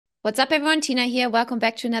What's up everyone, Tina here. Welcome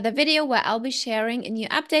back to another video where I'll be sharing a new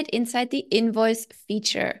update inside the invoice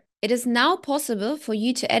feature. It is now possible for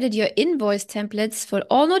you to edit your invoice templates for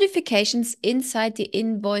all notifications inside the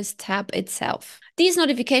invoice tab itself. These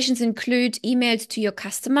notifications include emails to your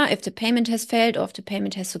customer if the payment has failed or if the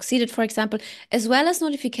payment has succeeded, for example, as well as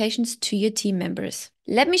notifications to your team members.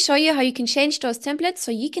 Let me show you how you can change those templates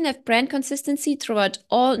so you can have brand consistency throughout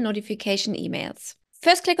all notification emails.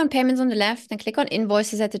 First, click on Payments on the left, then click on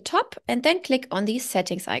Invoices at the top, and then click on the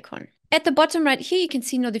Settings icon. At the bottom right here, you can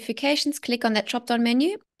see Notifications. Click on that drop-down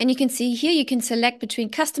menu, and you can see here you can select between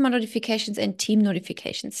Customer Notifications and Team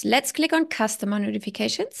Notifications. Let's click on Customer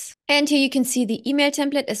Notifications. And here you can see the email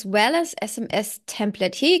template as well as SMS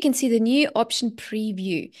template. Here you can see the new option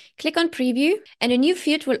Preview. Click on Preview, and a new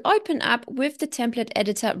field will open up with the template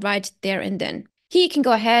editor right there and then. Here you can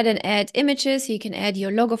go ahead and add images. You can add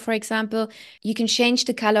your logo, for example. You can change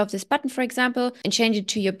the color of this button, for example, and change it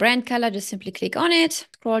to your brand color. Just simply click on it,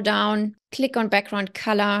 scroll down, click on background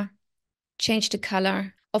color, change the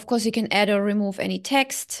color. Of course, you can add or remove any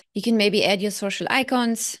text. You can maybe add your social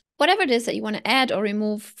icons. Whatever it is that you want to add or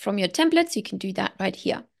remove from your templates, you can do that right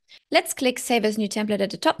here. Let's click Save as New Template at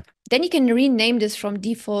the top. Then you can rename this from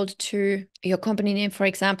default to your company name, for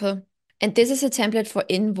example. And this is a template for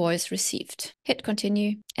invoice received. Hit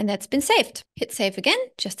continue, and that's been saved. Hit save again,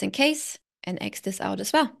 just in case, and X this out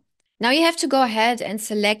as well. Now you have to go ahead and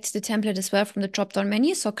select the template as well from the drop-down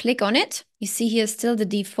menu. So click on it. You see here still the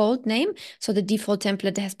default name. So the default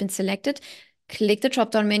template has been selected. Click the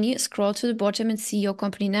drop-down menu, scroll to the bottom and see your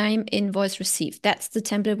company name, invoice received. That's the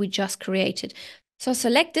template we just created. So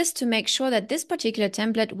select this to make sure that this particular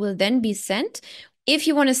template will then be sent if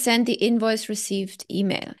you want to send the invoice received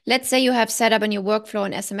email. Let's say you have set up in your workflow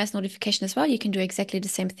an SMS notification as well. You can do exactly the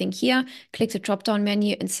same thing here. Click the drop-down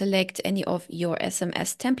menu and select any of your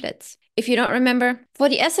SMS templates. If you don't remember, for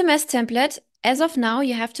the SMS template, as of now,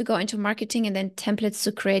 you have to go into marketing and then templates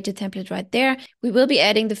to create the template right there. We will be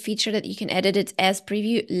adding the feature that you can edit it as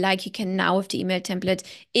preview like you can now with the email template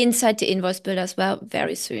inside the invoice builder as well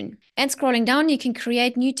very soon. And scrolling down, you can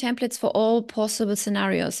create new templates for all possible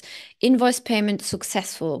scenarios. Invoice payment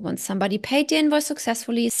successful. Once somebody paid the invoice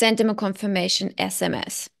successfully, send them a confirmation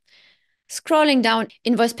SMS. Scrolling down,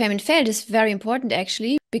 invoice payment failed is very important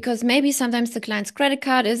actually, because maybe sometimes the client's credit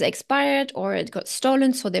card is expired or it got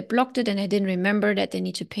stolen, so they blocked it and they didn't remember that they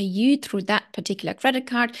need to pay you through that particular credit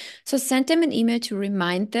card. So send them an email to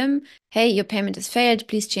remind them, hey, your payment has failed,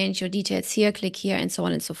 please change your details here, click here, and so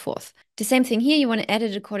on and so forth. The same thing here, you want to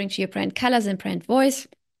edit according to your brand colors and brand voice.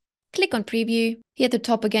 Click on Preview. Here at the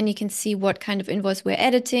top again, you can see what kind of invoice we're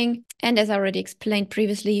editing. And as I already explained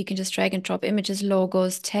previously, you can just drag and drop images,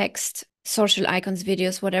 logos, text, social icons,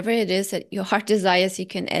 videos, whatever it is that your heart desires, you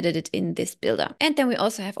can edit it in this builder. And then we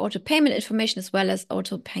also have auto payment information as well as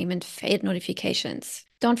auto payment failed notifications.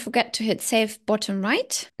 Don't forget to hit save bottom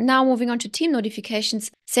right. Now moving on to team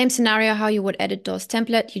notifications. Same scenario how you would edit those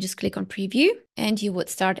template. You just click on preview and you would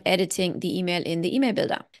start editing the email in the email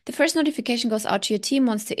builder. The first notification goes out to your team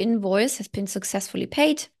once the invoice has been successfully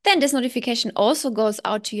paid. Then this notification also goes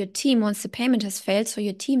out to your team once the payment has failed. So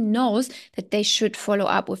your team knows that they should follow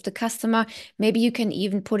up with the customer. Maybe you can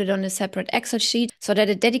even put it on a separate Excel sheet so that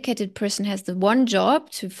a dedicated person has the one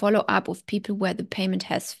job to follow up with people where the payment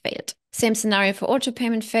has failed. Same scenario for auto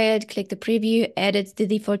payment failed, click the preview, edit the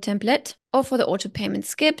default template, or for the auto payment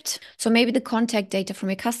skipped. So maybe the contact data from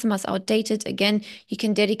your customer is outdated. Again, you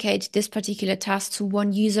can dedicate this particular task to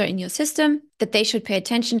one user in your system that they should pay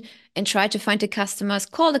attention and try to find the customers,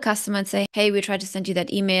 call the customer and say, hey, we tried to send you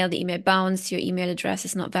that email. The email bounced. Your email address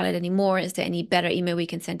is not valid anymore. Is there any better email we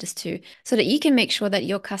can send this to? So that you can make sure that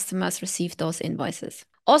your customers receive those invoices.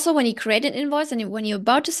 Also, when you create an invoice and when you're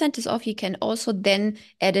about to send this off, you can also then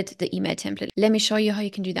edit the email template. Let me show you how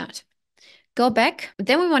you can do that. Go back.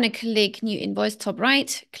 Then we want to click New Invoice, top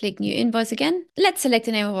right. Click New Invoice again. Let's select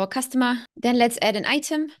the name of our customer. Then let's add an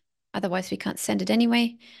item. Otherwise, we can't send it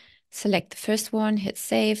anyway. Select the first one, hit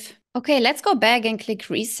save. Okay, let's go back and click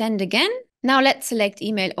Resend again. Now let's select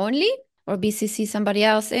Email Only or BCC somebody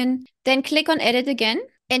else in. Then click on Edit again.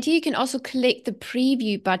 And here you can also click the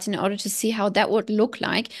preview button in order to see how that would look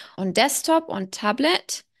like on desktop, on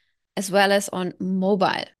tablet, as well as on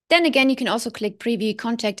mobile. Then again, you can also click preview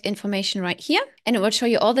contact information right here, and it will show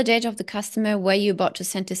you all the data of the customer where you're about to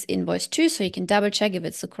send this invoice to, so you can double check if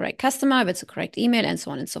it's the correct customer, if it's the correct email, and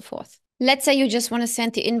so on and so forth. Let's say you just want to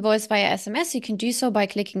send the invoice via SMS. You can do so by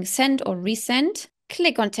clicking send or resend.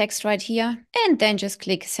 Click on text right here and then just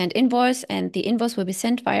click send invoice and the invoice will be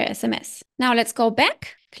sent via SMS. Now let's go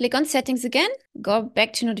back, click on settings again, go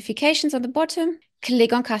back to notifications on the bottom.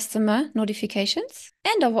 click on customer notifications.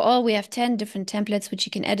 And overall, we have 10 different templates which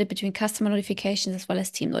you can edit between customer notifications as well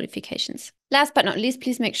as team notifications. Last but not least,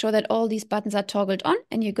 please make sure that all these buttons are toggled on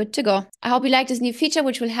and you're good to go. I hope you like this new feature,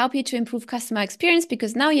 which will help you to improve customer experience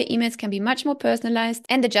because now your emails can be much more personalized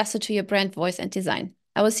and adjusted to your brand voice and design.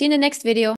 I will see you in the next video.